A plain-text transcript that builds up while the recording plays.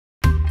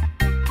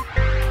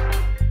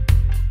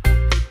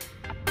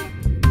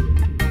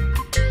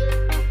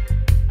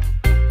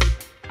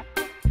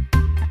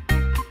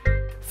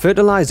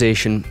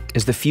Fertilisation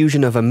is the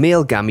fusion of a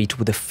male gamete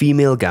with a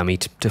female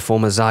gamete to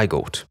form a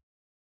zygote.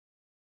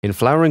 In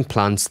flowering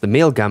plants, the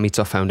male gametes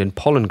are found in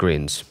pollen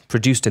grains,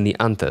 produced in the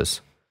anthers,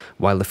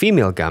 while the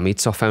female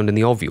gametes are found in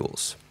the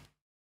ovules.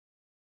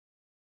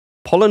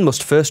 Pollen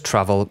must first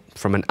travel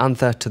from an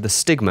anther to the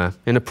stigma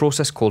in a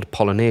process called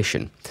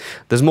pollination.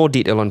 There's more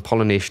detail on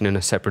pollination in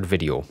a separate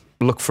video.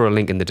 Look for a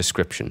link in the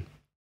description.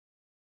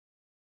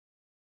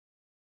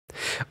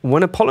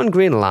 When a pollen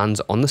grain lands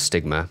on the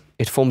stigma,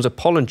 it forms a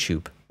pollen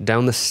tube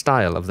down the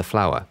style of the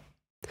flower.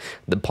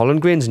 The pollen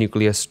grain's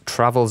nucleus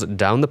travels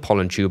down the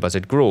pollen tube as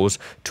it grows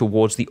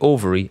towards the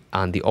ovary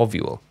and the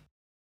ovule.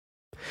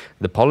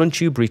 The pollen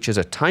tube reaches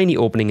a tiny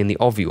opening in the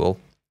ovule,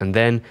 and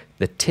then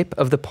the tip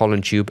of the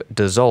pollen tube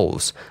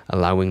dissolves,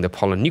 allowing the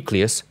pollen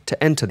nucleus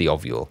to enter the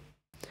ovule.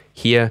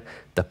 Here,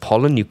 the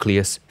pollen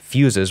nucleus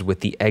fuses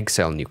with the egg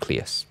cell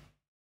nucleus.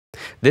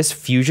 This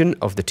fusion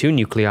of the two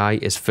nuclei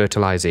is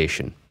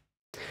fertilisation.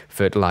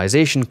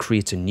 Fertilisation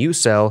creates a new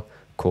cell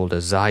called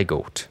a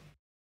zygote.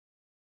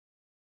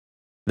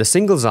 The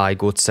single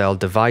zygote cell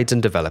divides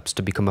and develops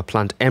to become a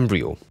plant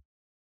embryo,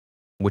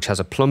 which has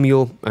a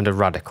plumule and a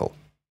radicle.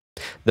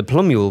 The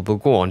plumule will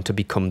go on to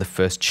become the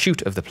first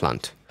shoot of the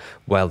plant,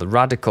 while the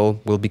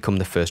radicle will become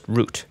the first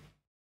root.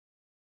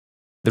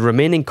 The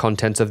remaining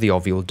contents of the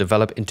ovule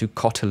develop into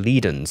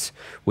cotyledons,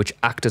 which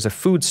act as a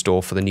food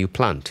store for the new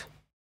plant.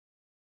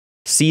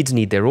 Seeds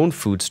need their own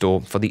food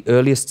store for the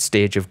earliest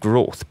stage of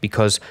growth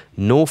because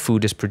no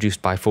food is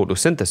produced by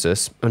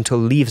photosynthesis until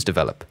leaves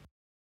develop.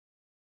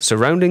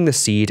 Surrounding the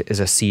seed is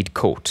a seed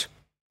coat,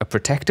 a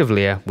protective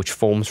layer which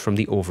forms from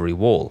the ovary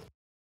wall.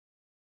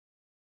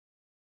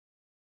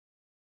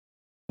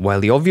 While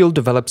the ovule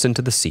develops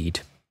into the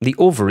seed, the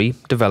ovary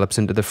develops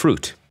into the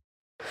fruit.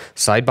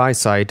 Side by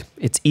side,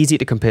 it's easy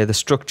to compare the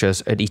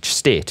structures at each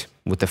state,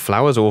 with the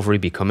flower's ovary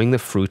becoming the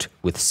fruit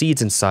with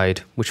seeds inside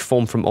which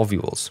form from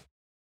ovules.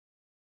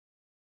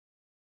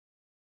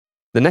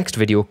 The next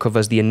video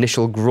covers the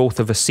initial growth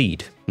of a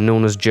seed,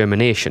 known as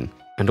germination,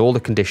 and all the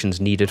conditions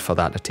needed for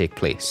that to take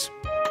place.